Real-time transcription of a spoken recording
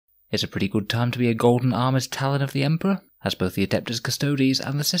It's a pretty good time to be a golden armoured Talon of the Emperor, as both the Adeptus Custodes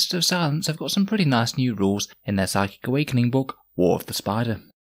and the Sisters of Silence have got some pretty nice new rules in their Psychic Awakening book, War of the Spider.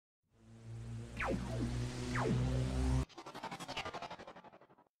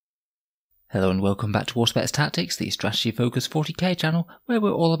 Hello and welcome back to Auspex Tactics, the strategy focused 40k channel, where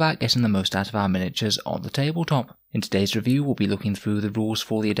we're all about getting the most out of our miniatures on the tabletop. In today's review we'll be looking through the rules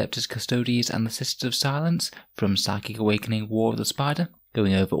for the Adeptus Custodes and the Sisters of Silence from Psychic Awakening War of the Spider,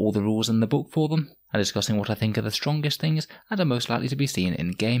 going over all the rules in the book for them, and discussing what I think are the strongest things and are most likely to be seen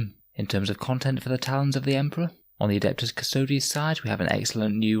in game. In terms of content for the Talons of the Emperor, on the Adeptus Custodes side we have an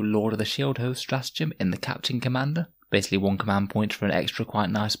excellent new Lord of the Shield Host stratagem in the Captain Commander, basically one command point for an extra quite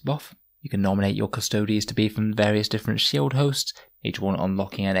nice buff. You can nominate your Custodes to be from various different shield hosts, each one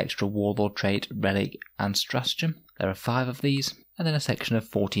unlocking an extra warlord trait, relic and stratagem. There are 5 of these, and then a section of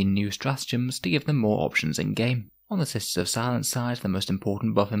 14 new stratagems to give them more options in game. On the Sisters of Silence side, the most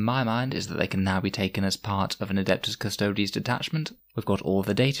important buff in my mind is that they can now be taken as part of an Adeptus Custodes detachment. We've got all of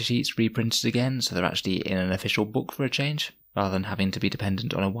the datasheets reprinted again, so they're actually in an official book for a change, rather than having to be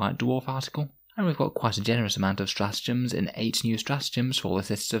dependent on a White Dwarf article. And we've got quite a generous amount of stratagems in 8 new stratagems for the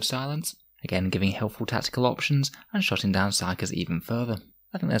Sisters of Silence, again giving helpful tactical options and shutting down psychers even further.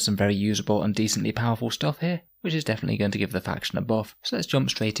 I think there's some very usable and decently powerful stuff here, which is definitely going to give the faction a buff, so let's jump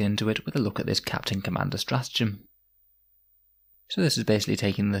straight into it with a look at this Captain Commander stratagem. So this is basically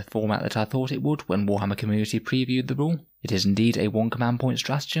taking the format that I thought it would when Warhammer Community previewed the rule. It is indeed a 1 command point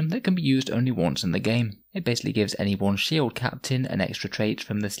stratagem that can be used only once in the game. It basically gives any one shield captain an extra trait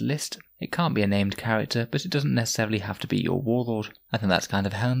from this list. It can't be a named character, but it doesn't necessarily have to be your warlord. I think that's kind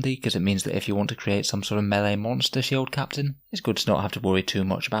of handy because it means that if you want to create some sort of melee monster shield captain, it's good to not have to worry too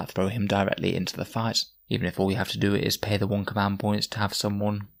much about throwing him directly into the fight. Even if all you have to do is pay the 1 command points to have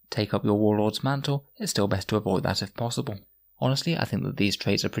someone take up your warlord's mantle, it's still best to avoid that if possible. Honestly, I think that these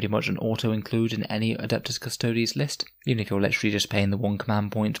traits are pretty much an auto-include in any Adeptus Custodes list. Even if you're literally just paying the 1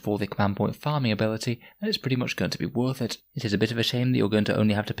 command point for the command point farming ability, then it's pretty much going to be worth it. It is a bit of a shame that you're going to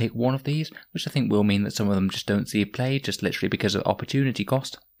only have to pick 1 of these, which I think will mean that some of them just don't see play, just literally because of opportunity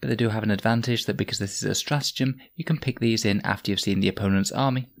cost. But they do have an advantage that because this is a stratagem, you can pick these in after you've seen the opponent's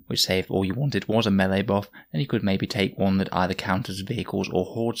army, which say if all you wanted was a melee buff, then you could maybe take one that either counters vehicles or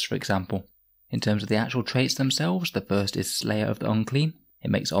hordes, for example. In terms of the actual traits themselves, the first is Slayer of the Unclean.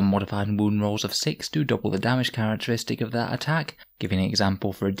 It makes unmodified wound rolls of 6 do double the damage characteristic of that attack, giving an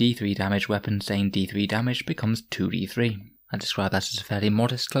example for a D3 damage weapon saying D3 damage becomes 2D3. I describe that as a fairly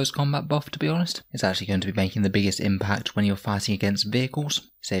modest close combat buff, to be honest. It's actually going to be making the biggest impact when you're fighting against vehicles.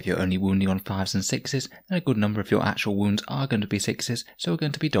 Say if you're only wounding on 5s and 6s, then a good number of your actual wounds are going to be 6s, so we're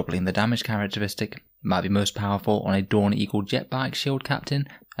going to be doubling the damage characteristic. It might be most powerful on a Dawn Eagle Jetbike shield captain,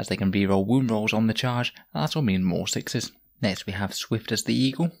 as they can reroll wound rolls on the charge, and that'll mean more 6s. Next we have Swift as the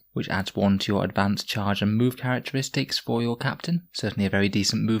Eagle, which adds 1 to your advanced charge and move characteristics for your captain. Certainly a very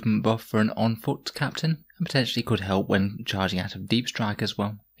decent movement buff for an on-foot captain, and potentially could help when charging out of deep strike as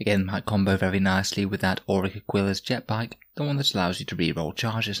well. Again, might combo very nicely with that Auric Aquila's Jetbike, the one that allows you to reroll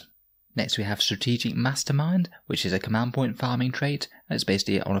charges. Next we have Strategic Mastermind, which is a command point farming trait, and it's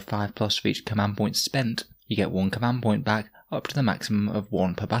basically on a 5+ for each command point spent. You get 1 command point back, up to the maximum of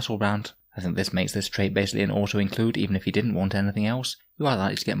 1 per battle round. I think this makes this trait basically an auto-include even if you didn't want anything else. You are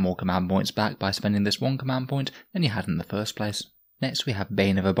likely to get more command points back by spending this 1 command point than you had in the first place. Next we have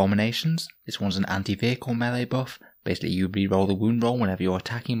Bane of Abominations. This one's an anti-vehicle melee buff. Basically you reroll the wound roll whenever you're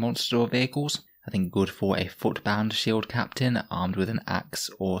attacking monsters or vehicles. I think good for a foot-bound shield captain armed with an axe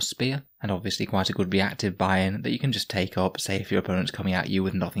or spear. And obviously quite a good reactive buy-in that you can just take up, say if your opponent's coming at you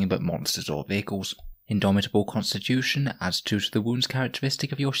with nothing but monsters or vehicles. Indomitable Constitution adds 2 to the wounds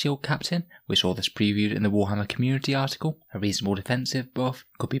characteristic of your shield captain. We saw this previewed in the Warhammer Community article. A reasonable defensive buff,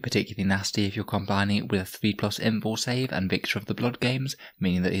 could be particularly nasty if you're combining it with a 3+ invul save and Victor of the Blood games,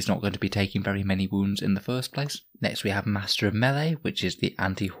 meaning that he's not going to be taking very many wounds in the first place. Next we have Master of Melee, which is the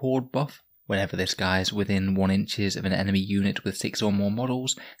anti-horde buff. Whenever this guy is within 1 inches of an enemy unit with 6 or more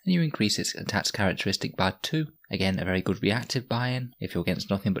models, then you increase its attacks characteristic by 2. Again, a very good reactive buy-in. If you're against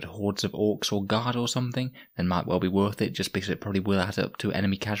nothing but hordes of orcs or guard or something, then might well be worth it just because it probably will add up to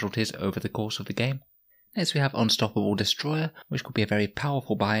enemy casualties over the course of the game. Next we have Unstoppable Destroyer, which could be a very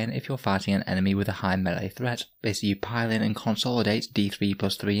powerful buy-in if you're fighting an enemy with a high melee threat. Basically you pile in and consolidate D3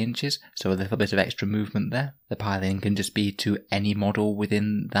 plus 3 inches, so a little bit of extra movement there. The pile-in can just be to any model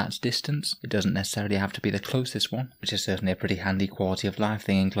within that distance. It doesn't necessarily have to be the closest one, which is certainly a pretty handy quality of life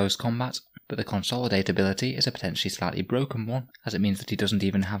thing in close combat. But the consolidate ability is a potentially slightly broken one, as it means that he doesn't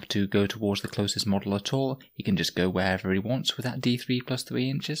even have to go towards the closest model at all. He can just go wherever he wants with that D3 plus 3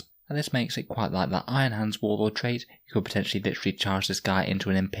 inches. and this makes it quite like that Iron Hands Warlord trait. You could potentially literally charge this guy into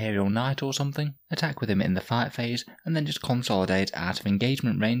an Imperial Knight or something, attack with him in the fight phase, and then just consolidate out of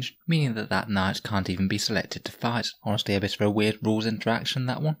engagement range, meaning that that Knight can't even be selected to fight. Honestly, a bit of a weird rules interaction,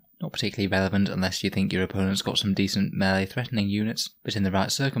 that one. Not particularly relevant unless you think your opponent's got some decent melee threatening units, but in the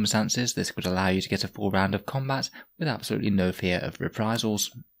right circumstances this could allow you to get a full round of combat with absolutely no fear of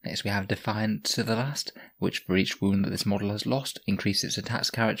reprisals. Next we have Defiant to the Last, which for each wound that this model has lost increases its attacks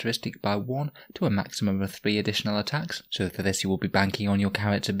characteristic by 1 to a maximum of 3 additional attacks. So for this you will be banking on your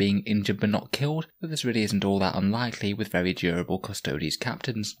character being injured but not killed, but this really isn't all that unlikely with very durable Custodes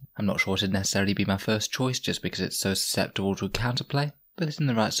captains. I'm not sure it'd necessarily be my first choice just because it's so susceptible to counterplay, but in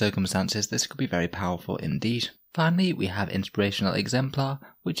the right circumstances this could be very powerful indeed. Finally we have Inspirational Exemplar,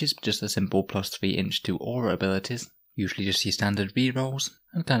 which is just a simple plus 3 inch to aura abilities, usually just your standard rerolls,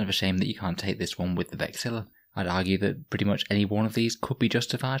 and kind of a shame that you can't take this one with the Vexilla. I'd argue that pretty much any one of these could be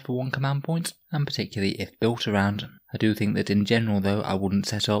justified for 1 command point, and particularly if built around. I do think that in general though I wouldn't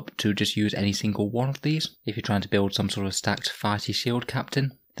set up to just use any single one of these. If you're trying to build some sort of stacked fighty shield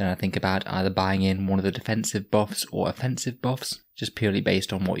captain, then I think about either buying in one of the defensive buffs or offensive buffs, just purely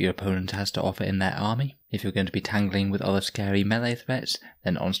based on what your opponent has to offer in their army. If you're going to be tangling with other scary melee threats,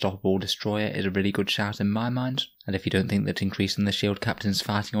 then Unstoppable Destroyer is a really good shout in my mind, and if you don't think that increasing the shield captain's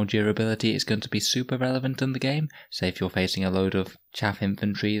fighting or durability is going to be super relevant in the game, say if you're facing a load of chaff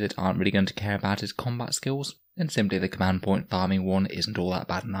infantry that aren't really going to care about his combat skills, then simply the command point farming one isn't all that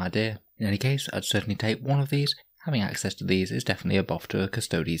bad an idea. In any case, I'd certainly take one of these. Having access to these is definitely a buff to a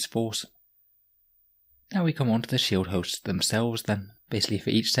Custodes force. Now we come on to the shield hosts themselves then. Basically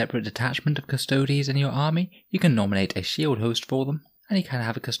for each separate detachment of Custodes in your army, you can nominate a shield host for them, and you can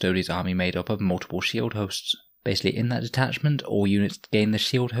have a Custodes army made up of multiple shield hosts. Basically in that detachment, all units gain the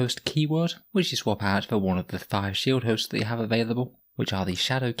shield host keyword, which you swap out for one of the 5 shield hosts that you have available, which are the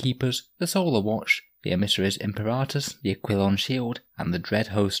Shadow Keepers, the Solar Watch, the Emissaries Imperatus, the Aquilon Shield, and the Dread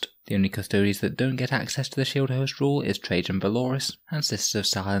Host. The only Custodes that don't get access to the Shield Host rule is Trajan Valoris, and Sisters of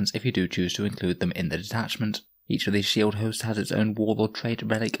Silence if you do choose to include them in the detachment. Each of these shield hosts has its own warlord trait,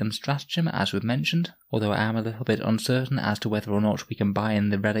 relic and stratagem as we've mentioned, although I am a little bit uncertain as to whether or not we can buy in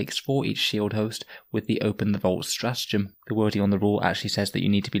the relics for each shield host with the Open the Vault stratagem. The wording on the rule actually says that you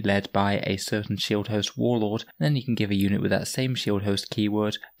need to be led by a certain shield host warlord, and then you can give a unit with that same shield host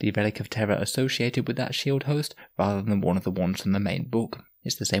keyword the relic of terror associated with that shield host rather than one of the ones from the main book.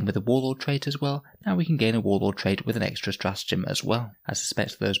 It's the same with the warlord trait as well. Now we can gain a warlord trait with an extra stratagem as well. I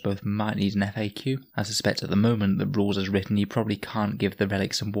suspect those both might need an FAQ. I suspect at the moment the rules as written you probably can't give the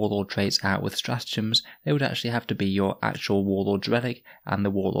relics and warlord traits out with stratagems. They would actually have to be your actual warlord's relic and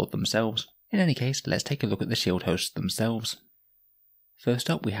the warlord themselves. In any case, let's take a look at the shield hosts themselves.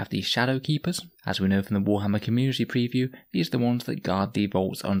 First up we have the Shadow Keepers. As we know from the Warhammer community preview, these are the ones that guard the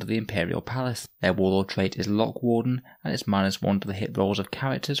vaults under the Imperial Palace. Their warlord trait is Lock Warden, and it's -1 to the hit rolls of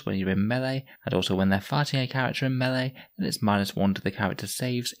characters when you're in melee, and also when they're fighting a character in melee, and it's -1 to the character's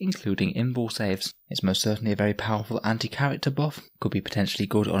saves, including invul saves. It's most certainly a very powerful anti-character buff. Could be potentially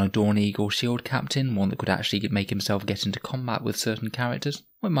good on a Dawn Eagle shield captain, one that could actually make himself get into combat with certain characters.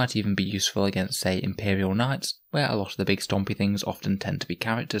 Or it might even be useful against, say, Imperial Knights, where a lot of the big stompy things often tend to be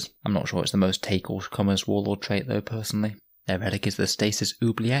characters. I'm not sure it's the most take all comers warlord trait though, personally. Their relic is the Stasis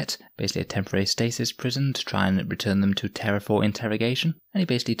Oubliette, basically a temporary stasis prison to try and return them to terror for interrogation, and you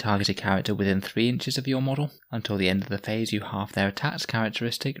basically target a character within 3 inches of your model. Until the end of the phase you halve their attacks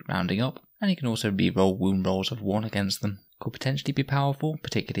characteristic, rounding up, and you can also reroll wound rolls of 1 against them. Could potentially be powerful,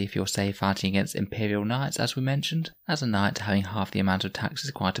 particularly if you're, say, fighting against Imperial Knights as we mentioned. As a knight, having half the amount of attacks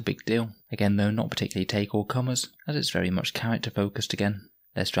is quite a big deal. Again though, not particularly take all comers, as it's very much character focused again.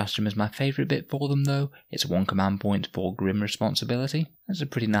 Their stratagem is my favourite bit for them though. It's 1 command point for Grim Responsibility. It's a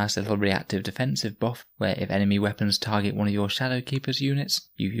pretty nice little reactive defensive buff, where if enemy weapons target one of your Shadow Keepers units,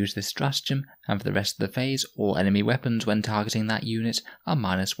 you use this stratagem, and for the rest of the phase, all enemy weapons when targeting that unit are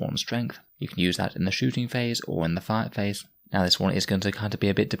 -1 strength. You can use that in the shooting phase or in the fight phase. Now this one is going to kind of be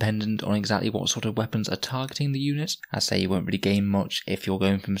a bit dependent on exactly what sort of weapons are targeting the unit. I say you won't really gain much if you're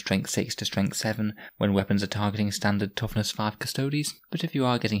going from strength 6 to strength 7 when weapons are targeting standard toughness 5 Custodes, but if you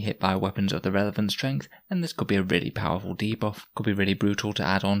are getting hit by weapons of the relevant strength, then this could be a really powerful debuff. Could be really brutal to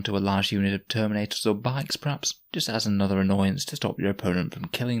add on to a large unit of Terminators or bikes perhaps, just as another annoyance to stop your opponent from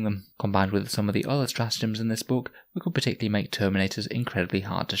killing them. Combined with some of the other stratagems in this book, we could particularly make Terminators incredibly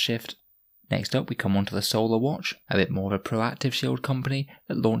hard to shift. Next up we come on to the Solar Watch, a bit more of a proactive shield company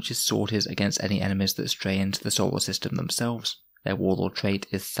that launches sorties against any enemies that stray into the solar system themselves. Their warlord trait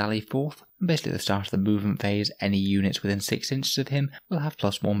is Sally Forth, and basically at the start of the movement phase, any units within 6 inches of him will have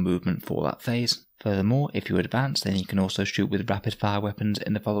 +1 movement for that phase. Furthermore, if you advance, then you can also shoot with rapid fire weapons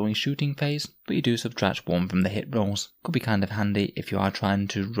in the following shooting phase, but you do subtract 1 from the hit rolls. Could be kind of handy if you are trying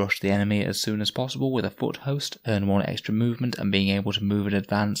to rush the enemy as soon as possible with a foot host, earn 1 extra movement, and being able to move in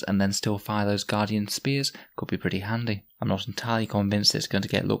advance and then still fire those guardian spears could be pretty handy. I'm not entirely convinced it's going to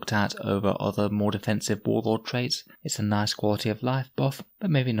get looked at over other more defensive warlord traits. It's a nice quality of life buff, but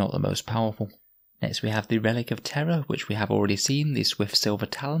maybe not the most powerful. Next we have the Relic of Terror, which we have already seen, the Swift Silver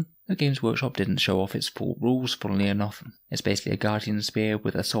Talon. The Games Workshop didn't show off its full rules, funnily enough. It's basically a Guardian Spear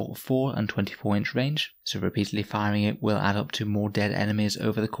with Assault 4 and 24-inch range, so repeatedly firing it will add up to more dead enemies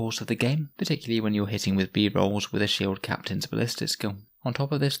over the course of the game, particularly when you're hitting with B-rolls with a Shield Captain's Ballistic skill. On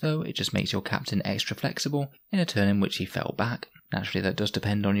top of this though, it just makes your captain extra flexible in a turn in which he fell back. Naturally that does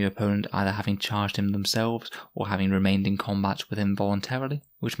depend on your opponent either having charged him themselves or having remained in combat with him voluntarily,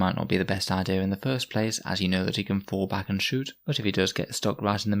 which might not be the best idea in the first place as you know that he can fall back and shoot, but if he does get stuck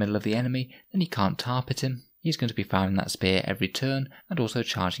right in the middle of the enemy, then you can't tar pit him. He's going to be firing that spear every turn and also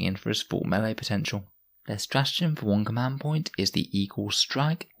charging in for his full melee potential. Their stratagem for 1 command point is the Eagle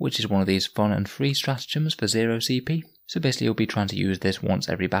Strike, which is one of these fun and free stratagems for 0 CP. So basically you'll be trying to use this once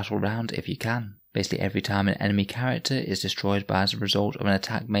every battle round if you can. Basically every time an enemy character is destroyed as a result of an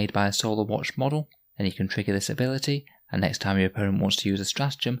attack made by a Solar Watch model, then you can trigger this ability, and next time your opponent wants to use a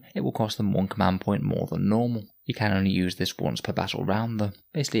stratagem, it will cost them 1 command point more than normal. You can only use this once per battle round though.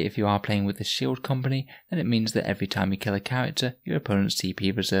 Basically if you are playing with the Shield Company, then it means that every time you kill a character, your opponent's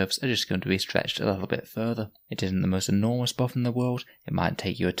CP reserves are just going to be stretched a little bit further. It isn't the most enormous buff in the world, it might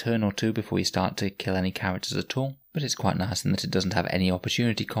take you a turn or 2 before you start to kill any characters at all, but it's quite nice in that it doesn't have any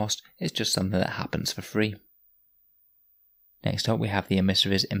opportunity cost, it's just something that happens for free. Next up we have the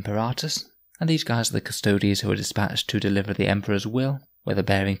Emissaries Imperatus, and these guys are the custodians who are dispatched to deliver the Emperor's will, whether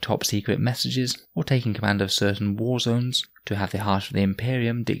bearing top secret messages or taking command of certain war zones to have the heart of the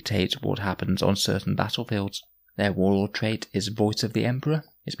Imperium dictate what happens on certain battlefields. Their warlord trait is Voice of the Emperor.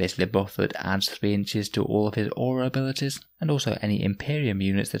 It's basically a buff that adds 3 inches to all of his aura abilities, and also any Imperium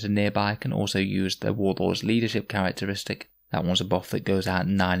units that are nearby can also use their warlord's leadership characteristic. That one's a buff that goes out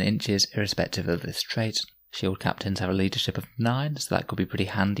 9 inches irrespective of this trait. Shield captains have a leadership of 9, so that could be pretty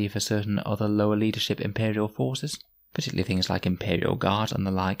handy for certain other lower leadership Imperial forces, particularly things like Imperial Guard and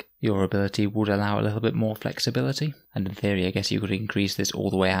the like. Your ability would allow a little bit more flexibility, and in theory I guess you could increase this all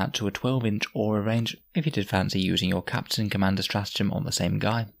the way out to a 12-inch aura range if you did fancy using your Captain Commander stratagem on the same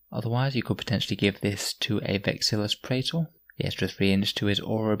guy. Otherwise you could potentially give this to a Vexillus Praetor. The extra 3-inch to his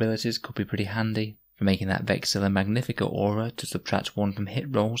aura abilities could be pretty handy for making that Vexilla Magnifica aura to subtract 1 from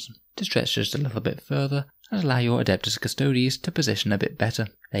hit rolls, to stretch just a little bit further and allow your Adeptus Custodes to position a bit better.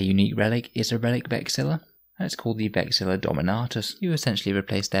 Their unique relic is a Relic Vexilla, and it's called the Vexilla Dominatus. You essentially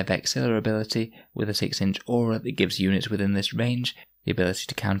replace their Vexilla ability with a 6-inch aura that gives units within this range the ability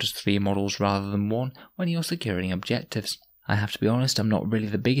to count as 3 models rather than 1 when you're securing objectives. I have to be honest, I'm not really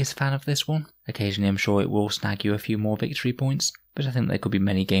the biggest fan of this one. Occasionally I'm sure it will snag you a few more victory points, but I think there could be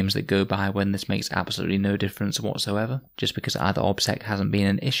many games that go by when this makes absolutely no difference whatsoever, just because either OBSEC hasn't been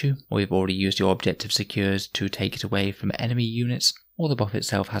an issue, or you've already used your objective secures to take it away from enemy units, or the buff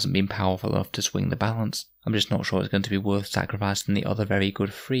itself hasn't been powerful enough to swing the balance. I'm just not sure it's going to be worth sacrificing the other very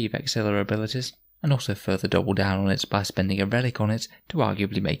good free Vexilla abilities, and also further double down on it by spending a relic on it to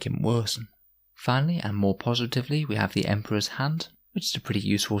arguably make him worse. Finally, and more positively, we have the Emperor's Hand, which is a pretty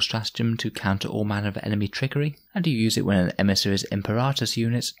useful stratagem to counter all manner of enemy trickery, and you use it when an Emissaries Imperatus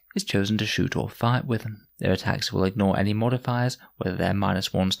unit is chosen to shoot or fight with them. Their attacks will ignore any modifiers, whether they're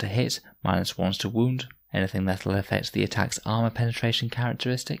 -1s to hit, -1s to wound, anything that will affect the attack's armor penetration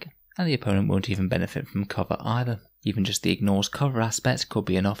characteristic, and the opponent won't even benefit from cover either. Even just the ignores cover aspect could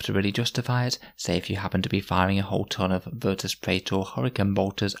be enough to really justify it, say if you happen to be firing a whole ton of Virtus Praetor Hurricane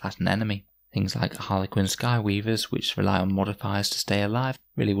Bolters at an enemy. Things like Harlequin Skyweavers, which rely on modifiers to stay alive,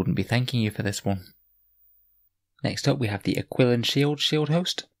 really wouldn't be thanking you for this one. Next up we have the Aquilon Shield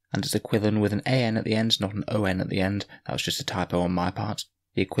Host, and it's Aquilon with an AN at the end, not an ON at the end. That was just a typo on my part.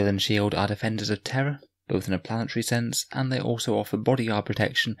 The Aquilon Shield are defenders of terror, both in a planetary sense, and they also offer bodyguard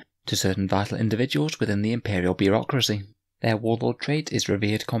protection to certain vital individuals within the Imperial bureaucracy. Their warlord trait is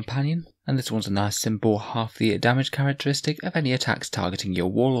Revered Companion, and this one's a nice simple half the damage characteristic of any attacks targeting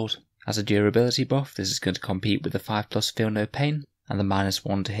your warlord. As a durability buff, this is going to compete with the 5+ Feel No Pain, and the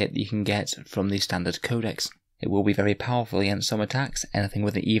 -1 to hit that you can get from the standard codex. It will be very powerful against some attacks. Anything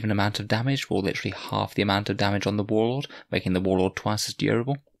with an even amount of damage will literally half the amount of damage on the warlord, making the warlord twice as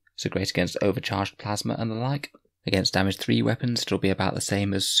durable. So great against overcharged plasma and the like. Against damage 3 weapons, it'll be about the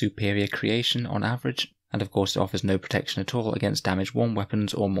same as Superior Creation on average, and of course it offers no protection at all against damage 1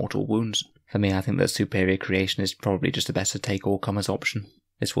 weapons or mortal wounds. For me, I think that Superior Creation is probably just the better take-all-comers option.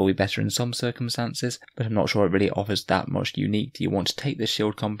 This will be better in some circumstances, but I'm not sure it really offers that much unique that you want to take this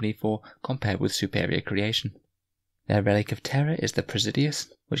shield company for compared with superior creation. Their relic of terror is the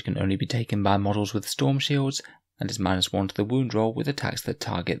Presidius, which can only be taken by models with storm shields, and is -1 to the wound roll with attacks that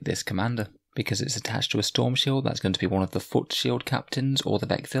target this commander. Because it's attached to a storm shield, that's going to be one of the foot shield captains or the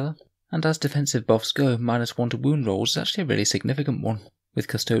Vexilla. And as defensive buffs go, -1 to wound rolls is actually a really significant one. With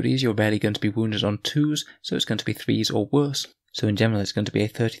Custodes, you're rarely going to be wounded on 2s, so it's going to be 3s or worse. So in general, it's going to be a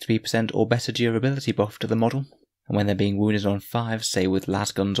 33% or better durability buff to the model. And when they're being wounded on 5s, say with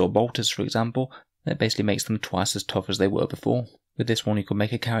lasguns or bolters for example, that basically makes them twice as tough as they were before. With this one, you could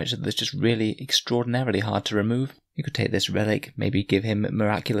make a character that's just really extraordinarily hard to remove. You could take this relic, maybe give him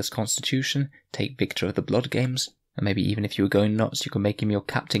Miraculous Constitution, take Victor of the Blood Games, and maybe even if you were going nuts, you could make him your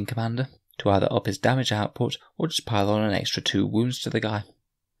captain commander, to either up his damage output, or just pile on an extra 2 wounds to the guy.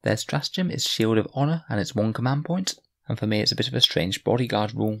 Their stratagem is Shield of Honor, and it's 1 command point, and for me it's a bit of a strange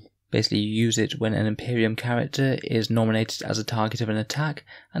bodyguard rule. Basically you use it when an Imperium character is nominated as a target of an attack,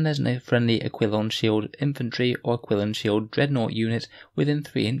 and there's no friendly Aquilon Shield Infantry or Aquilon Shield Dreadnought unit within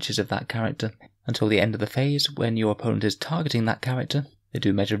 3 inches of that character, until the end of the phase when your opponent is targeting that character. They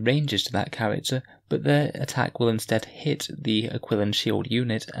do measure ranges to that character, but their attack will instead hit the Aquilon Shield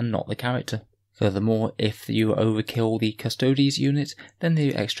unit and not the character. Furthermore, if you overkill the Custodes unit, then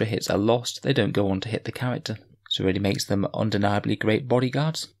the extra hits are lost, they don't go on to hit the character. So it really makes them undeniably great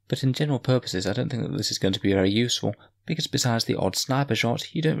bodyguards. But in general purposes, I don't think that this is going to be very useful, because besides the odd sniper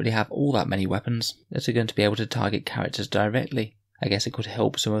shot, you don't really have all that many weapons that are going to be able to target characters directly. I guess it could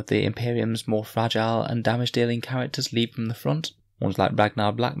help some of the Imperium's more fragile and damage-dealing characters lead from the front. Ones like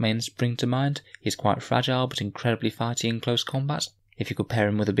Ragnar Blackmane spring to mind. He's quite fragile but incredibly fighty in close combat. If you could pair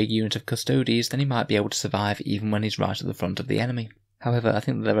him with a big unit of Custodes, then he might be able to survive even when he's right at the front of the enemy. However, I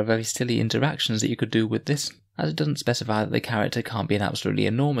think that there are very silly interactions that you could do with this, as it doesn't specify that the character can't be an absolutely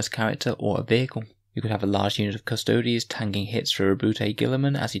enormous character or a vehicle. You could have a large unit of Custodes tanking hits for a Brute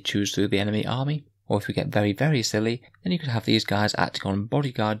Guilliman as he chews through the enemy army, or if we get very, very silly, then you could have these guys acting on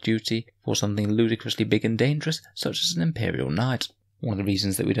bodyguard duty for something ludicrously big and dangerous, such as an Imperial Knight. One of the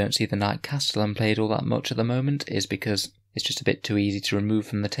reasons that we don't see the Knight Castellan played all that much at the moment is because it's just a bit too easy to remove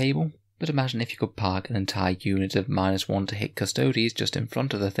from the table. But imagine if you could park an entire unit of -1 to hit Custodes just in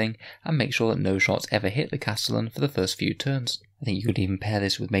front of the thing, and make sure that no shots ever hit the Castellan for the first few turns. I think you could even pair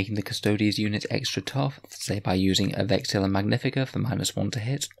this with making the Custodes unit extra tough, say by using a Vexilla Magnifica for -1 to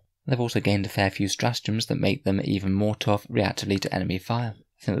hit. They've also gained a fair few stratagems that make them even more tough reactively to enemy fire.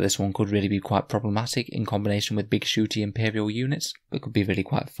 I think that this one could really be quite problematic in combination with big shooty Imperial units, but could be really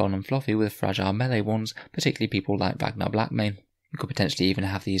quite fun and fluffy with fragile melee ones, particularly people like Ragnar Blackmane. You could potentially even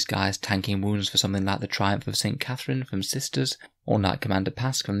have these guys tanking wounds for something like the Triumph of St. Catherine from Sisters, or Knight Commander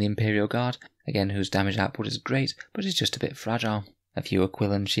Pask from the Imperial Guard, again whose damage output is great, but is just a bit fragile. A few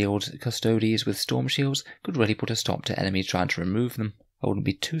Aquilon Shield Custodes with Storm Shields could really put a stop to enemies trying to remove them. I wouldn't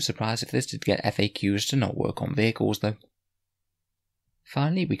be too surprised if this did get FAQs to not work on vehicles though.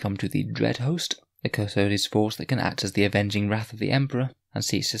 Finally, we come to the Dread Host, the Custodes force that can act as the avenging wrath of the Emperor, and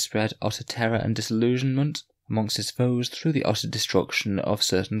seeks to spread utter terror and disillusionment amongst his foes through the utter destruction of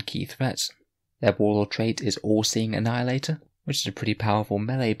certain key threats. Their warlord trait is All-Seeing Annihilator, which is a pretty powerful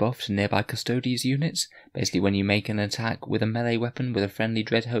melee buff to nearby Custodes units. Basically, when you make an attack with a melee weapon with a friendly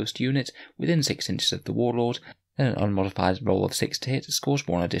Dread Host unit within 6 inches of the warlord, then an unmodified roll of 6 to hit scores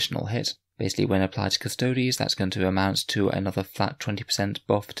 1 additional hit. Basically, when applied to Custodes, that's going to amount to another flat 20%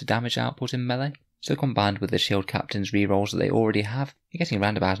 buff to damage output in melee. So combined with the Shield Captain's rerolls that they already have, you're getting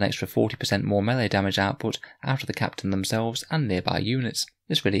around about an extra 40% more melee damage output out of the Captain themselves and nearby units.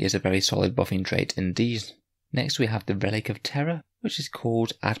 This really is a very solid buffing trait indeed. Next we have the Relic of Terror, which is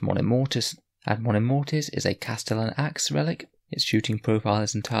called Admon Immortis. Admon Immortis is a Castellan Axe relic. Its shooting profile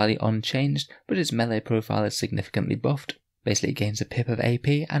is entirely unchanged, but its melee profile is significantly buffed. Basically it gains a pip of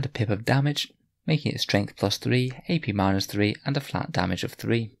AP and a pip of damage, making it strength +3, AP -3, and a flat damage of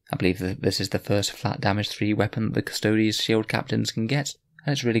 3. I believe that this is the first flat damage 3 weapon that the Custodes Shield Captains can get,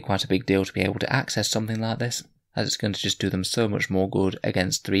 and it's really quite a big deal to be able to access something like this, as it's going to just do them so much more good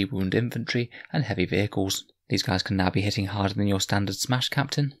against 3 wound infantry and heavy vehicles. These guys can now be hitting harder than your standard Smash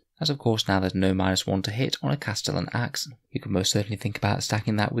Captain, as of course now there's no -1 to hit on a Castellan Axe. You could most certainly think about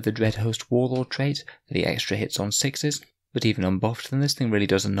stacking that with the Dread Host Warlord trait for the extra hits on 6s, but even unbuffed then this thing really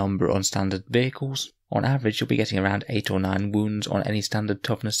does a number on standard vehicles. On average you'll be getting around 8 or 9 wounds on any standard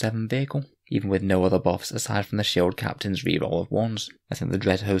toughness 7 vehicle, even with no other buffs aside from the Shield Captain's reroll of 1s. I think the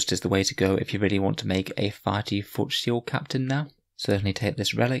Dread Host is the way to go if you really want to make a fighty foot Shield Captain now. Certainly take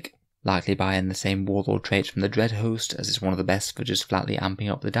this relic. Likely buy in the same Warlord trait from the Dread Host, as it's one of the best for just flatly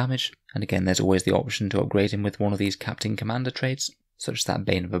amping up the damage, and again there's always the option to upgrade him with one of these Captain Commander traits. such as that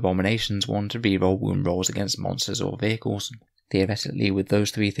Bane of Abominations one to reroll wound rolls against monsters or vehicles. Theoretically, with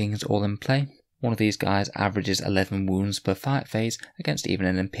those 3 things all in play, one of these guys averages 11 wounds per fight phase against even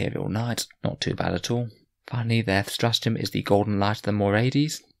an Imperial Knight. Not too bad at all. Finally, their stratagem is the Golden Light of the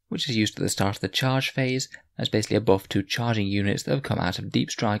Morades, which is used at the start of the charge phase, and is basically a buff to charging units that have come out of Deep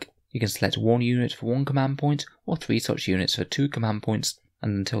Strike. You can select 1 unit for 1 command point, or 3 such units for 2 command points,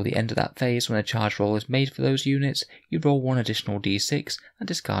 and until the end of that phase, when a charge roll is made for those units, you roll 1 additional d6 and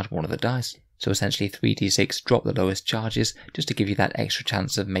discard 1 of the dice. So essentially 3d6 drop the lowest charges, just to give you that extra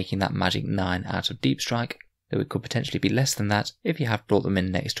chance of making that magic 9 out of Deep Strike, though it could potentially be less than that if you have brought them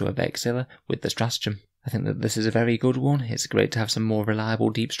in next to a Vexilla with the stratagem. I think that this is a very good one. It's great to have some more reliable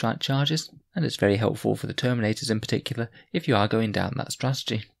Deep Strike charges, and it's very helpful for the Terminators in particular if you are going down that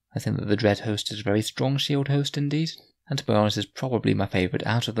strategy. I think that the Dread Host is a very strong shield host indeed, and to be honest is probably my favourite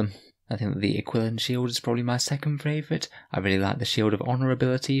out of them. I think that the Aquilon shield is probably my second favourite. I really like the Shield of Honour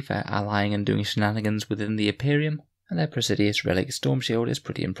ability for allying and doing shenanigans within the Imperium, and their Presidious Relic Storm Shield is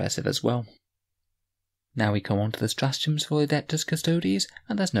pretty impressive as well. Now we come on to the stratagems for the Adeptus Custodes,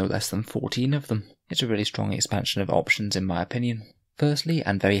 and there's no less than 14 of them. It's a really strong expansion of options in my opinion. Firstly,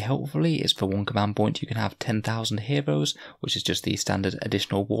 and very helpfully, is for 1 command point you can have 10,000 heroes, which is just the standard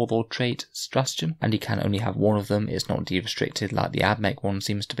additional warlord trait stratagem, and you can only have 1 of them. It's not de-restricted like the Admech one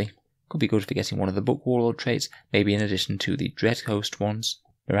seems to be. Could be good for getting 1 of the book warlord traits, maybe in addition to the Dread Host ones.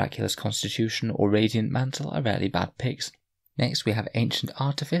 Miraculous Constitution or Radiant Mantle are rarely bad picks. Next we have Ancient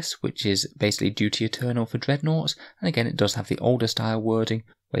Artifice, which is basically Duty Eternal for Dreadnoughts, and again it does have the older style wording,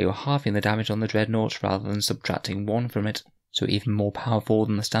 where you're halving the damage on the Dreadnoughts rather than subtracting 1 from it, so even more powerful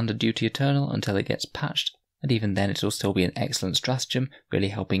than the standard Duty Eternal until it gets patched, and even then it'll still be an excellent stratagem, really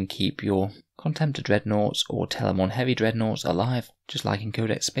helping keep your Contemptor Dreadnoughts or Telemon Heavy Dreadnoughts alive. Just like in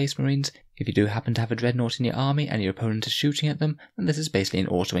Codex Space Marines, if you do happen to have a Dreadnought in your army and your opponent is shooting at them, then this is basically an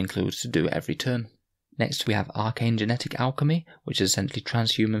auto-include to do every turn. Next we have Arcane Genetic Alchemy, which is essentially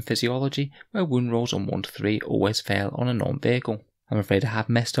transhuman physiology, where wound rolls on 1 to 3 always fail on a non-vehicle. I'm afraid I have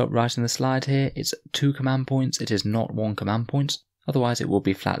messed up writing the slide here. It's 2 command points, it is not 1 command point. Otherwise it will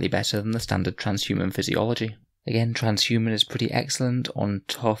be flatly better than the standard transhuman physiology. Again, transhuman is pretty excellent on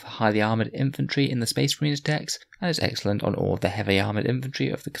tough, highly armoured infantry in the Space Marines decks, and is excellent on all of the heavy armoured infantry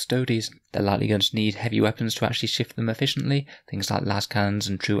of the Custodes. They're likely going to need heavy weapons to actually shift them efficiently, things like las cannons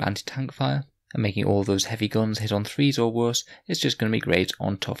and true anti-tank fire, and making all of those heavy guns hit on 3s or worse is just going to be great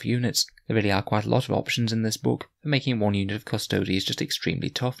on tough units. There really are quite a lot of options in this book for making 1 unit of Custodes just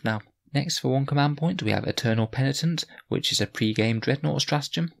extremely tough now. Next, for 1 command point, we have Eternal Penitent, which is a pre-game Dreadnought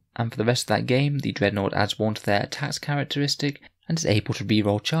stratagem, and for the rest of that game, the Dreadnought adds 1 to their attacks characteristic, and is able to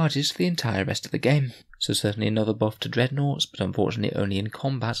reroll charges for the entire rest of the game. So certainly another buff to Dreadnoughts, but unfortunately only in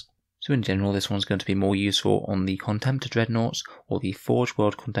combat. So in general, this one's going to be more useful on the Contemptor Dreadnoughts, or the Forge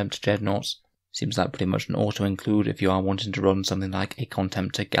World Contemptor Dreadnoughts. Seems like pretty much an auto-include if you are wanting to run something like a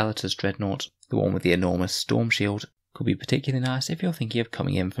Contemptor Galatas Dreadnought, the one with the enormous Storm Shield. Could be particularly nice if you're thinking of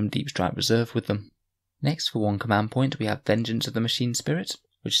coming in from Deep Strike Reserve with them. Next, for 1 command point, we have Vengeance of the Machine Spirit,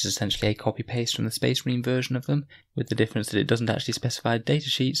 which is essentially a copy-paste from the Space Marine version of them, with the difference that it doesn't actually specify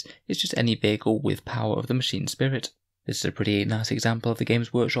datasheets, it's just any vehicle with power of the Machine Spirit. This is a pretty nice example of the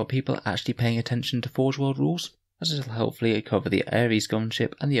Games Workshop people actually paying attention to Forge World rules, as it will hopefully cover the Ares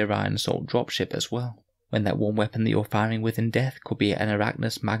gunship and the Orion Assault dropship as well. When that one weapon that you're firing with in death could be an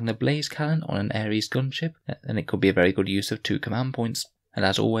Arachnus Magna Blaze cannon on an Ares gunship, then it could be a very good use of 2 command points. And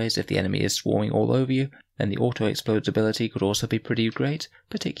as always, if the enemy is swarming all over you, then the auto-explodes ability could also be pretty great,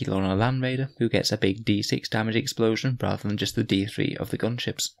 particularly on a Land Raider, who gets a big D6 damage explosion rather than just the D3 of the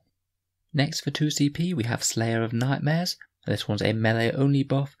gunships. Next for 2 CP we have Slayer of Nightmares, and this one's a melee only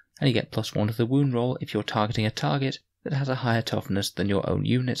buff, and you get +1 to the wound roll if you're targeting a target that has a higher toughness than your own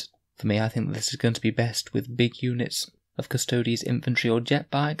unit. For me, I think that this is going to be best with big units of Custodes infantry or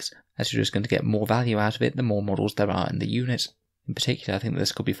jet bikes, as you're just going to get more value out of it the more models there are in the unit. In particular, I think that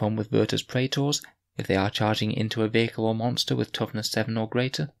this could be fun with Virtus Praetors, if they are charging into a vehicle or monster with toughness 7 or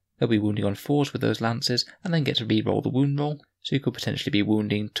greater. They'll be wounding on 4s with those lances, and then get to re-roll the wound roll, so you could potentially be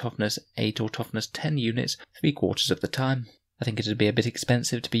wounding toughness 8 or toughness 10 units 3/4 of the time. I think it would be a bit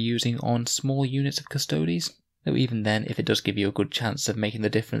expensive to be using on small units of Custodes, though even then, if it does give you a good chance of making the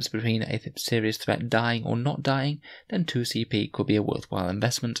difference between a serious threat dying or not dying, then 2 CP could be a worthwhile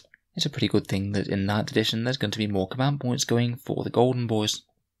investment. It's a pretty good thing that in 9th edition there's going to be more command points going for the Golden Boys.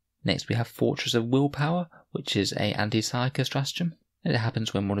 Next we have Fortress of Willpower, which is a anti-psyker stratagem. It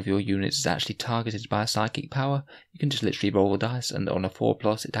happens when one of your units is actually targeted by a psychic power. You can just literally roll the dice, and on a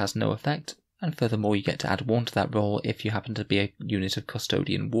 4+ it has no effect. And furthermore, you get to add 1 to that roll if you happen to be a unit of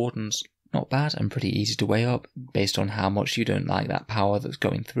Custodian Wardens. Not bad and pretty easy to weigh up based on how much you don't like that power that's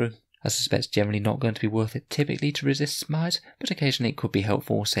going through. I suspect it's generally not going to be worth it typically to resist smite, but occasionally it could be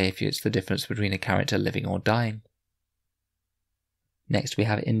helpful, say if it's the difference between a character living or dying. Next we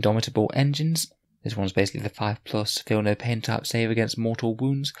have Indomitable Engines. This one's basically the 5+ feel no pain type save against mortal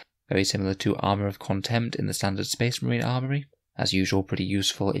wounds, very similar to Armour of Contempt in the standard Space Marine armory. As usual, pretty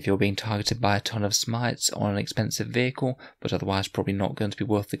useful if you're being targeted by a ton of smites on an expensive vehicle, but otherwise probably not going to be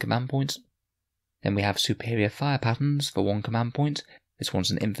worth the command points. Then we have Superior Fire Patterns for 1 command point. This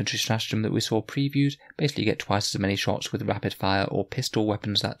one's an infantry stratagem that we saw previewed. Basically you get twice as many shots with rapid fire or pistol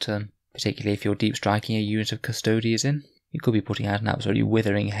weapons that turn, particularly if you're deep striking a unit of Custodes in. You could be putting out an absolutely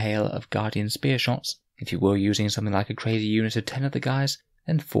withering hail of Guardian Spear shots. If you were using something like a crazy unit of 10 of the guys,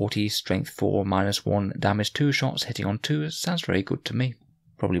 then 40 strength 4 -1 damage 2 shots hitting on 2 sounds very good to me.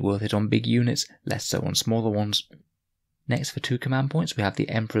 Probably worth it on big units, less so on smaller ones. Next for 2 command points we have the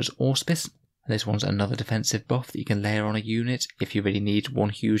Emperor's Auspice. This one's another defensive buff that you can layer on a unit if you really need one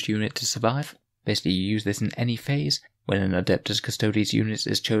huge unit to survive. Basically you use this in any phase, when an Adeptus Custodes unit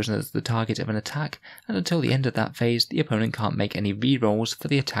is chosen as the target of an attack, and until the end of that phase the opponent can't make any rerolls for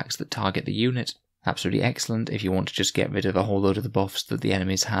the attacks that target the unit. Absolutely excellent if you want to just get rid of a whole load of the buffs that the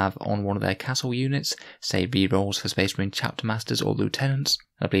enemies have on one of their castle units, say rerolls for Space Marine Chapter Masters or Lieutenants.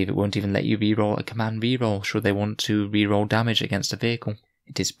 I believe it won't even let you reroll a command reroll should they want to reroll damage against a vehicle.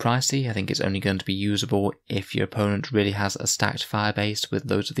 It is pricey. I think it's only going to be usable if your opponent really has a stacked fire base with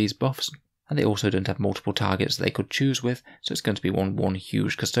loads of these buffs, and they also don't have multiple targets they could choose with, so it's going to be one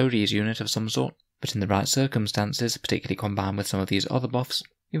huge Custodes unit of some sort. But in the right circumstances, particularly combined with some of these other buffs,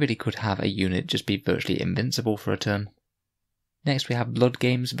 you really could have a unit just be virtually invincible for a turn. Next we have Blood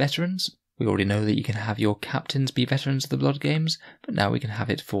Games Veterans. We already know that you can have your captains be veterans of the Blood Games, but now we can have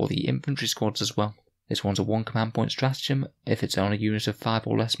it for the infantry squads as well. This one's a 1 command point stratagem if it's on a unit of 5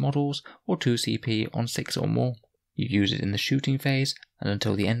 or less models, or 2 CP on 6 or more. You use it in the shooting phase, and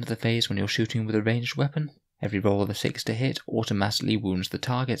until the end of the phase when you're shooting with a ranged weapon. Every roll of a 6 to hit automatically wounds the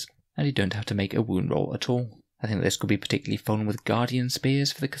target, and you don't have to make a wound roll at all. I think this could be particularly fun with Guardian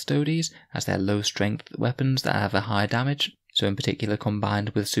Spears for the Custodes, as they're low strength weapons that have a high damage, so in particular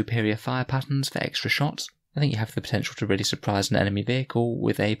combined with Superior Fire Patterns for extra shots, I think you have the potential to really surprise an enemy vehicle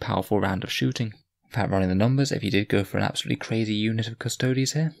with a powerful round of shooting. In fact, running the numbers, if you did go for an absolutely crazy unit of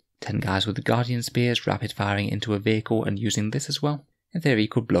Custodes here, 10 guys with the Guardian Spears rapid firing into a vehicle and using this as well, in theory you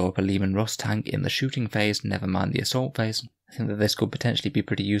could blow up a Lehman Russ tank in the shooting phase, never mind the assault phase. I think that this could potentially be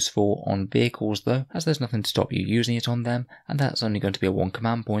pretty useful on vehicles though, as there's nothing to stop you using it on them, and that's only going to be a 1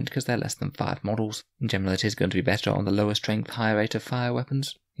 command point because they're less than 5 models. In general it is going to be better on the lower strength, higher rate of fire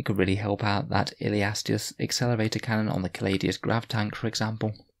weapons. It could really help out that Iliastius accelerator cannon on the Caladius grav tank for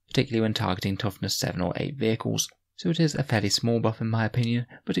example, particularly when targeting toughness 7 or 8 vehicles. So it is a fairly small buff in my opinion,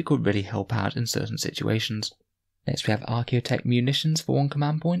 but it could really help out in certain situations. Next we have Archaeotech Munitions for 1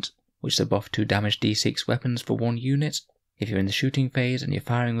 command point, which is a buff to damage d6 weapons for 1 unit. If you're in the shooting phase and you're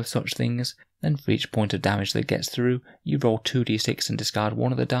firing with such things, then for each point of damage that gets through, you roll 2d6 and discard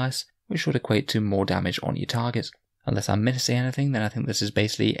 1 of the dice, which should equate to more damage on your target. Unless I'm missing anything, then I think this is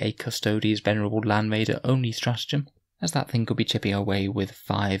basically a Custodes Venerable Land Raider only stratagem, as that thing could be chipping away with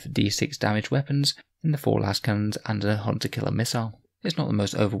 5 d6 damage weapons in the 4 last cannons and a hunter-killer missile. It's not the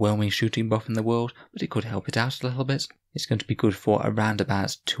most overwhelming shooting buff in the world, but it could help it out a little bit. It's going to be good for around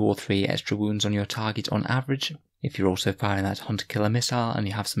about 2 or 3 extra wounds on your target on average, if you're also firing that hunter-killer missile and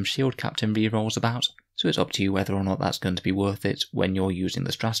you have some shield captain rerolls about, so it's up to you whether or not that's going to be worth it when you're using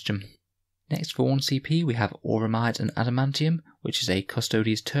the stratagem. Next for 1 CP we have Auramide and Adamantium, which is a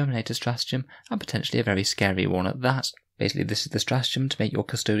Custodes Terminator stratagem, and potentially a very scary one at that. Basically this is the stratagem to make your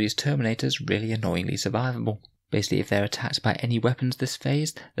Custodes Terminators really annoyingly survivable. Basically if they're attacked by any weapons this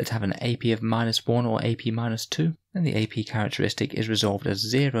phase that have an AP of -1 or AP -2, then the AP characteristic is resolved as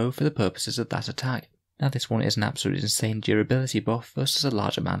 0 for the purposes of that attack. Now this one is an absolute insane durability buff versus a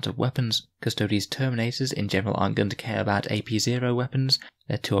large amount of weapons. Custodes Terminators in general aren't going to care about AP 0 weapons.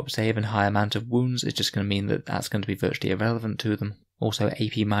 Their 2-up save and high amount of wounds is just going to mean that that's going to be virtually irrelevant to them. Also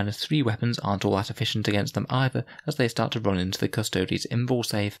AP -3 weapons aren't all that efficient against them either, as they start to run into the Custodes invul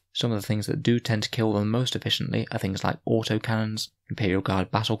save. Some of the things that do tend to kill them most efficiently are things like autocannons, Imperial Guard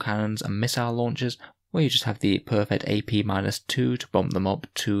battle cannons and missile launchers, where you just have the perfect AP -2 to bump them up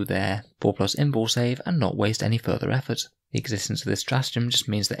to their 4+ invul save and not waste any further effort. The existence of this stratagem just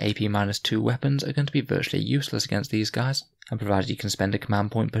means that AP -2 weapons are going to be virtually useless against these guys, and provided you can spend a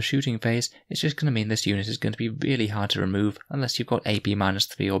command point per shooting phase, it's just going to mean this unit is going to be really hard to remove unless you've got AP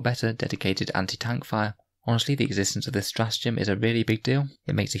 -3 or better dedicated anti-tank fire. Honestly, the existence of this stratagem is a really big deal.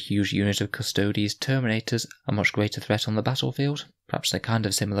 It makes a huge unit of Custodes Terminators a much greater threat on the battlefield, perhaps in a kind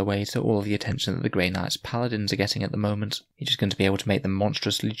of similar way to all of the attention that the Grey Knights Paladins are getting at the moment. You're just going to be able to make them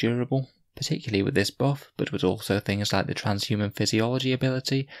monstrously durable, particularly with this buff, but with also things like the Transhuman Physiology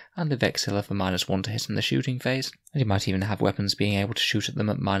ability and the Vexilla for -1 to hit in the shooting phase. And you might even have weapons being able to shoot at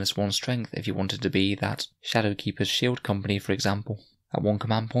them at -1 strength if you wanted to be that Shadowkeeper's Shield Company, for example. At 1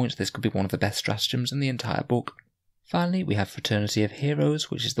 command point, this could be one of the best stratagems in the entire book. Finally, we have Fraternity of Heroes,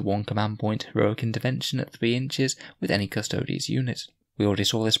 which is the 1 command point heroic intervention at 3 inches with any Custodes unit. We already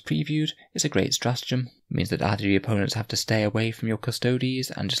saw this previewed. It's a great stratagem. It means that either your opponents have to stay away from your Custodes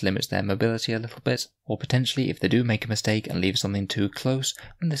and just limits their mobility a little bit, or potentially if they do make a mistake and leave something too close,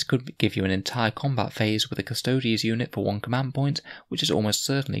 then this could give you an entire combat phase with a Custodes unit for 1 command point, which is almost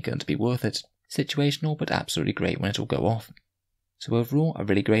certainly going to be worth it. Situational, but absolutely great when it'll go off. So overall, a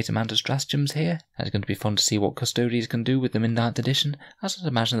really great amount of stratagems here, and it's going to be fun to see what Custodes can do with them in 9th edition, as I'd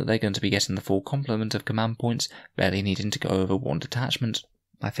imagine that they're going to be getting the full complement of command points, barely needing to go over 1 detachment.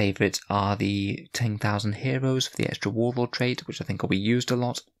 My favourites are the 10,000 Heroes for the extra Warlord trait, which I think will be used a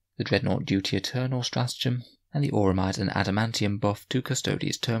lot, the Dreadnought Duty Eternal stratagem, and the Auramide and Adamantium buff to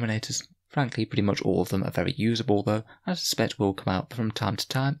Custodes Terminators. Frankly, pretty much all of them are very usable though, and I suspect will come out from time to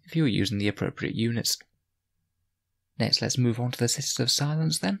time if you are using the appropriate units. Next, let's move on to the Sisters of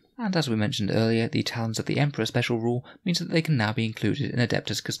Silence then, and as we mentioned earlier, the Talons of the Emperor special rule means that they can now be included in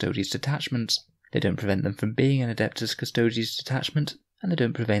Adeptus Custodes detachments. They don't prevent them from being an Adeptus Custodes detachment, and they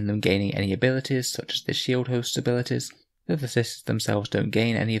don't prevent them gaining any abilities such as the Shield Host's abilities, though the Sisters themselves don't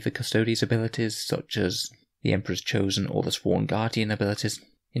gain any of the Custodes abilities such as the Emperor's Chosen or the Sworn Guardian abilities.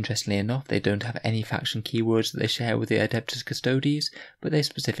 Interestingly enough, they don't have any faction keywords that they share with the Adeptus Custodes, but they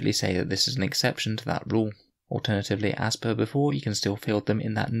specifically say that this is an exception to that rule. Alternatively, as per before, you can still field them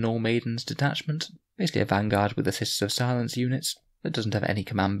in that Null Maidens detachment, basically a vanguard with the Sisters of Silence units, that doesn't have any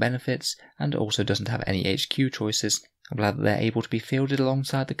command benefits, and also doesn't have any HQ choices. I'm glad that they're able to be fielded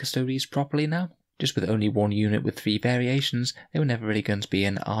alongside the Custodes properly now. Just with only 1 unit with 3 variations, they were never really going to be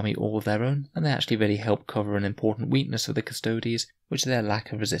an army all of their own, and they actually really help cover an important weakness of the Custodes, which is their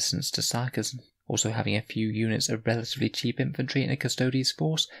lack of resistance to Psykers. Also, having a few units of relatively cheap infantry in a Custodes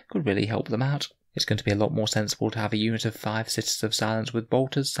force could really help them out. It's going to be a lot more sensible to have a unit of 5 Sisters of Silence with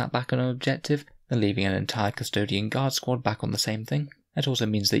bolters sat back on an objective than leaving an entire Custodian Guard squad back on the same thing. It also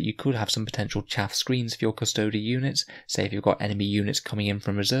means that you could have some potential chaff screens for your Custodian units. Say if you've got enemy units coming in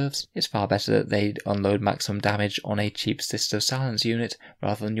from reserves, it's far better that they unload maximum damage on a cheap Sister of Silence unit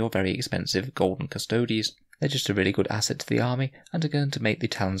rather than your very expensive Golden Custodes. They're just a really good asset to the army and are going to make the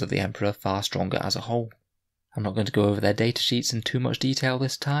Talons of the Emperor far stronger as a whole. I'm not going to go over their datasheets in too much detail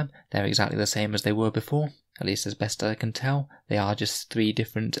this time. They're exactly the same as they were before, at least as best I can tell. They are just 3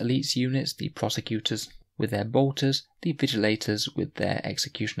 different elites units: the Prosecutors with their bolters, the Vigilators with their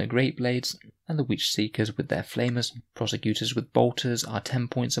Executioner Great Blades, and the Witch Seekers with their Flamers. Prosecutors with bolters are 10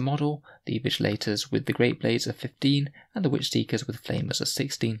 points a model, the Vigilators with the Great Blades are 15, and the Witch Seekers with Flamers are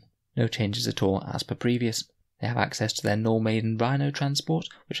 16. No changes at all as per previous. They have access to their Null Maiden Rhino transport,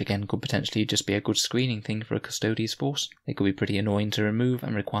 which again could potentially just be a good screening thing for a Custodes force. They could be pretty annoying to remove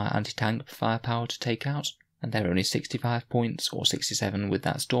and require anti-tank firepower to take out, and they're only 65 points or 67 with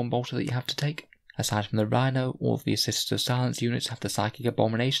that Stormbolter that you have to take. Aside from the Rhino, all of the Sisters of Silence units have the Psychic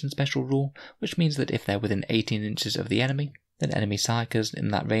Abomination special rule, which means that if they're within 18 inches of the enemy, then enemy Psykers in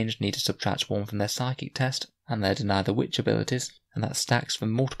that range need to subtract 1 from their Psychic test, and they're denied the Witch abilities, and that stacks for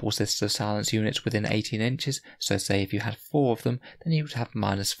multiple Sisters of Silence units within 18 inches, so say if you had 4 of them, then you would have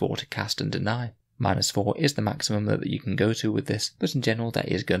 -4 to cast and deny. -4 is the maximum that you can go to with this, but in general that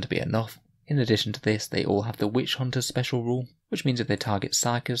is going to be enough. In addition to this, they all have the Witch Hunter special rule, which means if they target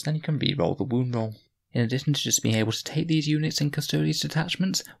Psykers, then you can re-roll the wound roll. In addition to just being able to take these units in Custodes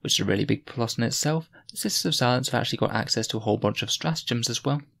detachments, which is a really big plus in itself, the Sisters of Silence have actually got access to a whole bunch of stratagems as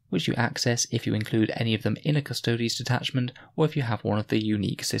well, which you access if you include any of them in a Custodes detachment, or if you have one of the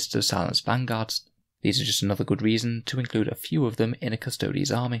unique Sisters of Silence vanguards. These are just another good reason to include a few of them in a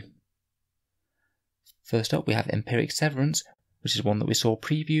Custodes army. First up we have Empiric Severance, which is one that we saw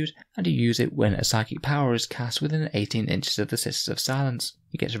previewed, and you use it when a psychic power is cast within 18 inches of the Sisters of Silence.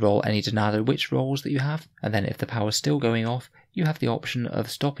 You get to roll any Denial Witch rolls that you have, and then if the power is still going off, you have the option of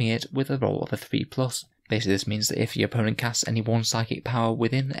stopping it with a roll of a 3+. Basically this means that if your opponent casts any one psychic power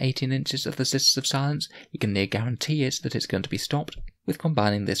within 18 inches of the Sisters of Silence, you can near guarantee it that it's going to be stopped, with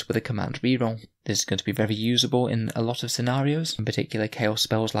combining this with a command reroll. This is going to be very usable in a lot of scenarios, in particular chaos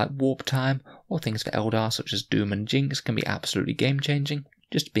spells like Warp Time, or things for Eldar such as Doom and Jinx can be absolutely game changing.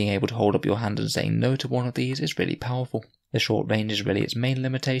 Just being able to hold up your hand and saying no to one of these is really powerful. The short range is really its main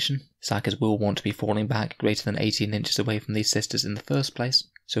limitation. Psykers will want to be falling back greater than 18 inches away from these sisters in the first place,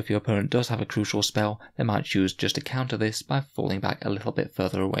 so if your opponent does have a crucial spell, they might choose just to counter this by falling back a little bit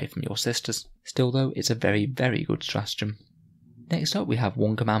further away from your sisters. Still though, it's a very good stratagem. Next up we have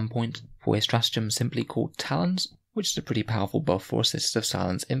one command point for a stratagem simply called Talons, which is a pretty powerful buff for a Sisters of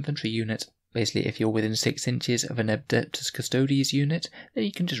Silence infantry unit. Basically, if you're within 6 inches of an Adeptus Custodes unit, then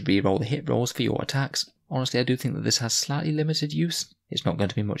you can just reroll the hit rolls for your attacks. Honestly, I do think that this has slightly limited use. It's not going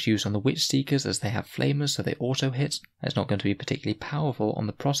to be much use on the Witch Seekers as they have flamers so they auto hit, and it's not going to be particularly powerful on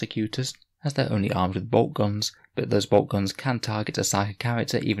the Prosecutors as they're only armed with bolt guns, but those bolt guns can target a Psyker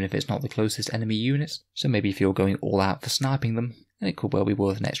character even if it's not the closest enemy unit, so maybe if you're going all out for sniping them, then it could well be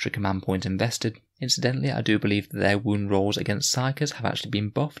worth an extra command point invested. Incidentally, I do believe that their wound rolls against Psykers have actually been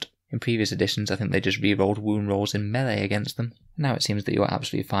buffed. In previous editions, I think they just rerolled wound rolls in melee against them. Now it seems that you're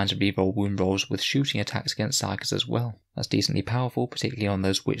absolutely fine to reroll wound rolls with shooting attacks against Psykers as well. That's decently powerful, particularly on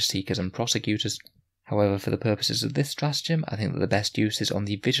those Witch Seekers and Prosecutors. However, for the purposes of this stratagem, I think that the best use is on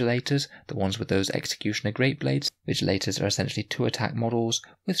the Vigilators, the ones with those Executioner Great Blades. Vigilators are essentially 2 attack models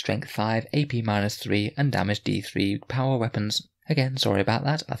with Strength 5, AP -3 and Damage D3 power weapons. Again, sorry about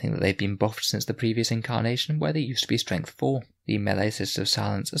that, I think that they've been buffed since the previous incarnation where they used to be Strength 4. The melee Sisters of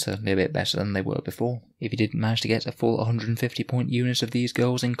Silence are certainly a bit better than they were before. If you didn't manage to get a full 150 point unit of these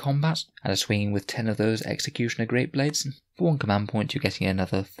girls in combat, and are swinging with 10 of those Executioner Great Blades, for 1 command point you're getting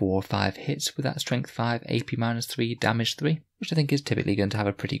another 4 or 5 hits with that Strength 5, AP -3, Damage 3, which I think is typically going to have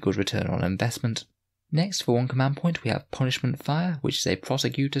a pretty good return on investment. Next, for 1 command point, we have Punishment Fire, which is a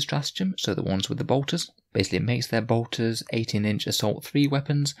Prosecutor stratagem, so the ones with the bolters. Basically, it makes their bolters 18-inch Assault 3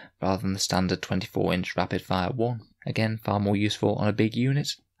 weapons, rather than the standard 24-inch Rapid Fire 1. Again, far more useful on a big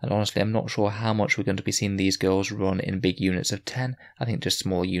unit, and honestly I'm not sure how much we're going to be seeing these girls run in big units of 10, I think just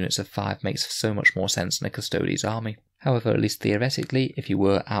small units of 5 makes so much more sense in a Custodes army. However, at least theoretically, if you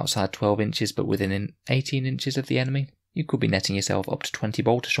were outside 12 inches but within 18 inches of the enemy, you could be netting yourself up to 20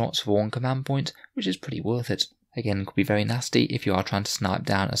 bolter shots for 1 command point, which is pretty worth it. Again, could be very nasty if you are trying to snipe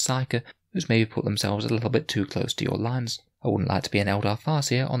down a Psyker who's maybe put themselves a little bit too close to your lines. I wouldn't like to be an Eldar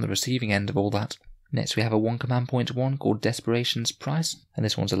Farseer on the receiving end of all that. Next we have a 1 command point one called Desperation's Price, and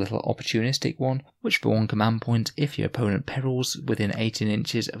this one's a little opportunistic one, which for 1 command point, if your opponent perils within 18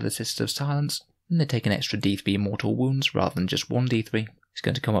 inches of the Sisters of Silence, then they take an extra D3 mortal wounds rather than just 1 D3. It's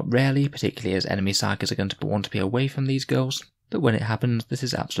going to come up rarely, particularly as enemy Psykers are going to want to be away from these girls, but when it happens, this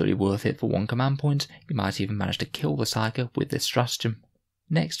is absolutely worth it for 1 command point. You might even manage to kill the Psyker with this stratagem.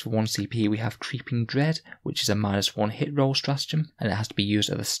 Next, for 1 CP, we have Creeping Dread, which is a -1 hit roll stratagem, and it has to be used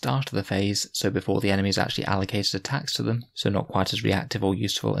at the start of the phase, so before the enemy has actually allocated attacks to them, so not quite as reactive or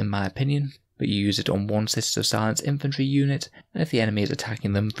useful in my opinion. But you use it on 1 Sisters of Silence infantry unit, and if the enemy is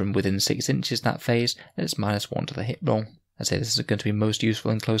attacking them from within 6 inches that phase, then it's -1 to the hit roll. I'd say this is going to be most useful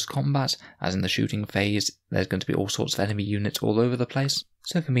in close combat, as in the shooting phase there's going to be all sorts of enemy units all over the place.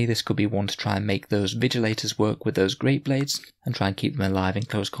 So for me this could be one to try and make those Vigilators work with those Great Blades, and try and keep them alive in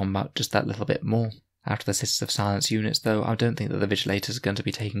close combat just that little bit more. After the Sisters of Silence units though, I don't think that the Vigilators are going to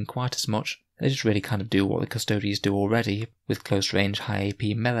be taking quite as much. They just really kind of do what the Custodes do already, with close range high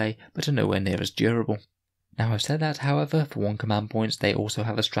AP melee, but are nowhere near as durable. Now I've said that, however, for 1 command point they also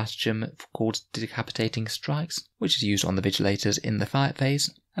have a stratagem called Decapitating Strikes, which is used on the Vigilators in the fight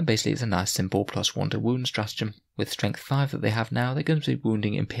phase, and basically it's a nice simple +1 to wound stratagem. With strength 5 that they have now, they're going to be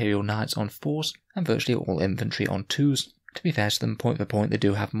wounding Imperial Knights on 4s, and virtually all infantry on 2s. To be fair to them, point for point they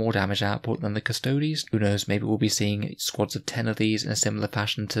do have more damage output than the Custodes. Who knows, maybe we'll be seeing squads of 10 of these in a similar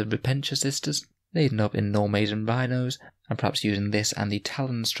fashion to Repentia Sisters, laden up in Normaiden Rhinos, and perhaps using this and the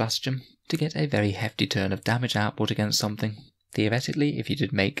Talon stratagem to get a very hefty turn of damage output against something. Theoretically, if you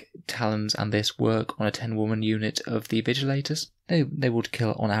did make Talons and this work on a 10-woman unit of the Vigilators, they would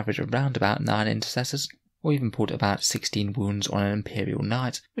kill on average around about 9 intercessors, or even put about 16 wounds on an Imperial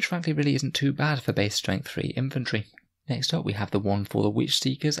Knight, which frankly really isn't too bad for base strength 3 infantry. Next up we have the one for the Witch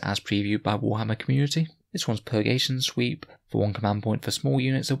Seekers as previewed by Warhammer Community. This one's Purgation Sweep, for 1 command point for small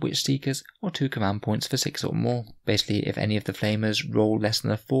units of Witch Seekers, or 2 command points for 6 or more. Basically, if any of the Flamers roll less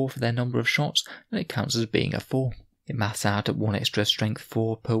than a 4 for their number of shots, then it counts as being a 4. It maths out at 1 extra strength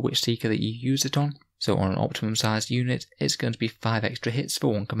 4 per Witch Seeker that you use it on, so on an optimum sized unit, it's going to be 5 extra hits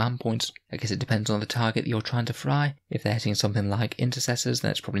for 1 command point. I guess it depends on the target that you're trying to fry. If they're hitting something like Intercessors,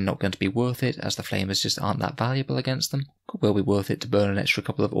 then it's probably not going to be worth it, as the Flamers just aren't that valuable against them. Could well be worth it to burn an extra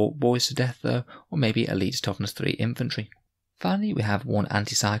couple of Orc Boys to death though, or maybe Elite Toughness 3 infantry. Finally, we have one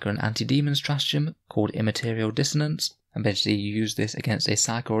anti-Psyker and anti-Demon stratagem called Immaterial Dissonance. and basically you use this against a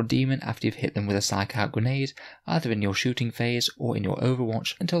psych or a demon after you've hit them with a psych out grenade, either in your shooting phase or in your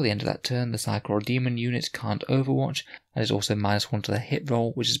overwatch. Until the end of that turn, the psych or demon unit can't overwatch, and is also -1 to the hit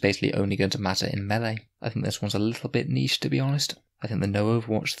roll, which is basically only going to matter in melee. I think this one's a little bit niche, to be honest. I think the no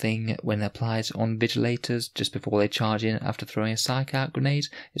overwatch thing, when applied on vigilators just before they charge in after throwing a psych out grenade,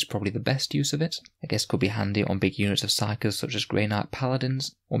 is probably the best use of it. I guess could be handy on big units of psychers such as Grey Knight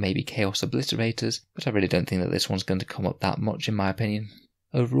Paladins, or maybe Chaos Obliterators, but I really don't think that this one's going to come up that much in my opinion.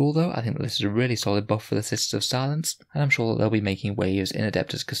 Overall though, I think that this is a really solid buff for the Sisters of Silence, and I'm sure that they'll be making waves in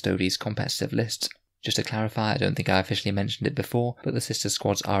Adeptus Custodes competitive lists. Just to clarify, I don't think I officially mentioned it before, but the sister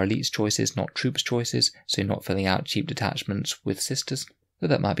squads are elites choices, not troops choices, so you're not filling out cheap detachments with sisters, though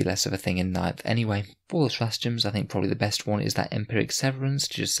that might be less of a thing in 9th anyway. For the stratagems, I think probably the best one is that Empiric Severance,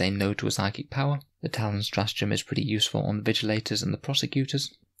 to just say no to a psychic power. The Talon stratagem is pretty useful on the Vigilators and the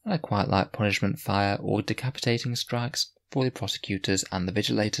Prosecutors, and I quite like Punishment Fire or Decapitating Strikes for the Prosecutors and the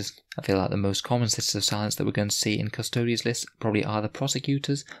Vigilators. I feel like the most common Sisters of Silence that we're going to see in Custodes lists probably are the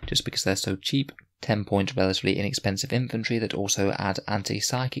Prosecutors, just because they're so cheap. 10-point relatively inexpensive infantry that also add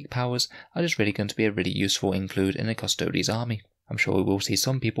anti-psychic powers are just really going to be a really useful include in a Custodes army. I'm sure we will see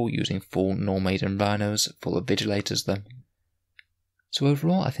some people using full Normaiden Rhinos full of Vigilators though. So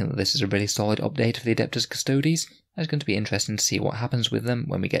overall, I think that this is a really solid update for the Adeptus Custodes, and it's going to be interesting to see what happens with them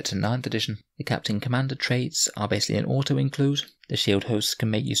when we get to 9th edition. The Captain Commander traits are basically an auto-include. The shield hosts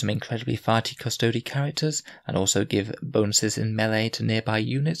can make you some incredibly fighty Custode characters, and also give bonuses in melee to nearby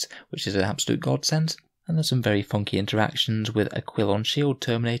units, which is an absolute godsend. And there's some very funky interactions with Aquilon shield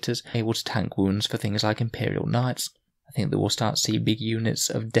terminators able to tank wounds for things like Imperial Knights. I think that we'll start to see big units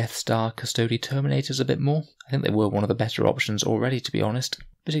of Death Star Custode Terminators a bit more. I think they were one of the better options already, to be honest,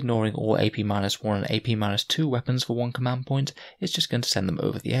 but ignoring all AP-1 and AP-2 weapons for one command point is just going to send them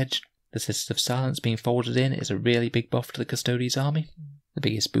over the edge. The Sisters of Silence being folded in is a really big buff to the Custodes army. The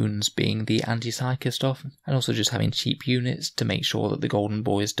biggest boons being the anti-psyker stuff, and also just having cheap units to make sure that the Golden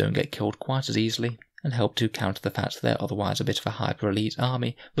Boys don't get killed quite as easily, and help to counter the fact that they're otherwise a bit of a hyper-elite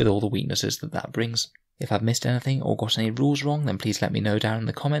army with all the weaknesses that brings. If I've missed anything or got any rules wrong, then please let me know down in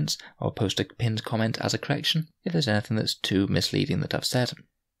the comments, or I'll post a pinned comment as a correction if there's anything that's too misleading that I've said.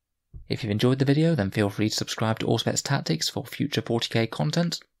 If you've enjoyed the video, then feel free to subscribe to Auspex Tactics for future 40k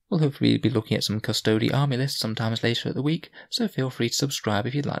content. We'll hopefully be looking at some Custode army lists sometimes later at the week, so feel free to subscribe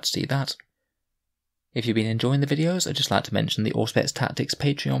if you'd like to see that. If you've been enjoying the videos, I'd just like to mention the Auspex Tactics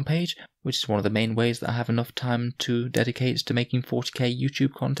Patreon page, which is one of the main ways that I have enough time to dedicate to making 40k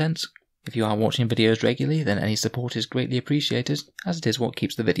YouTube content. If you are watching videos regularly, then any support is greatly appreciated, as it is what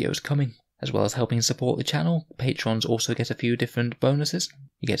keeps the videos coming. As well as helping support the channel, patrons also get a few different bonuses.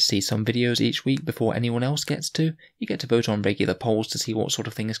 You get to see some videos each week before anyone else gets to, you get to vote on regular polls to see what sort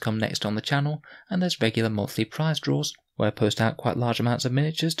of things come next on the channel, and there's regular monthly prize draws, where I post out quite large amounts of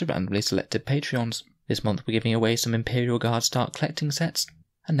miniatures to randomly selected Patreons. This month we're giving away some Imperial Guard Start collecting sets,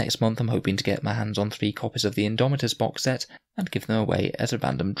 and next month I'm hoping to get my hands on 3 copies of the Indomitus box set and give them away as a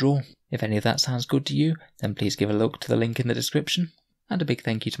random draw. If any of that sounds good to you, then please give a look to the link in the description, and a big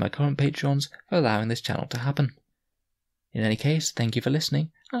thank you to my current Patreons for allowing this channel to happen. In any case, thank you for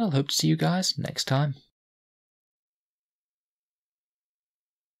listening, and I'll hope to see you guys next time.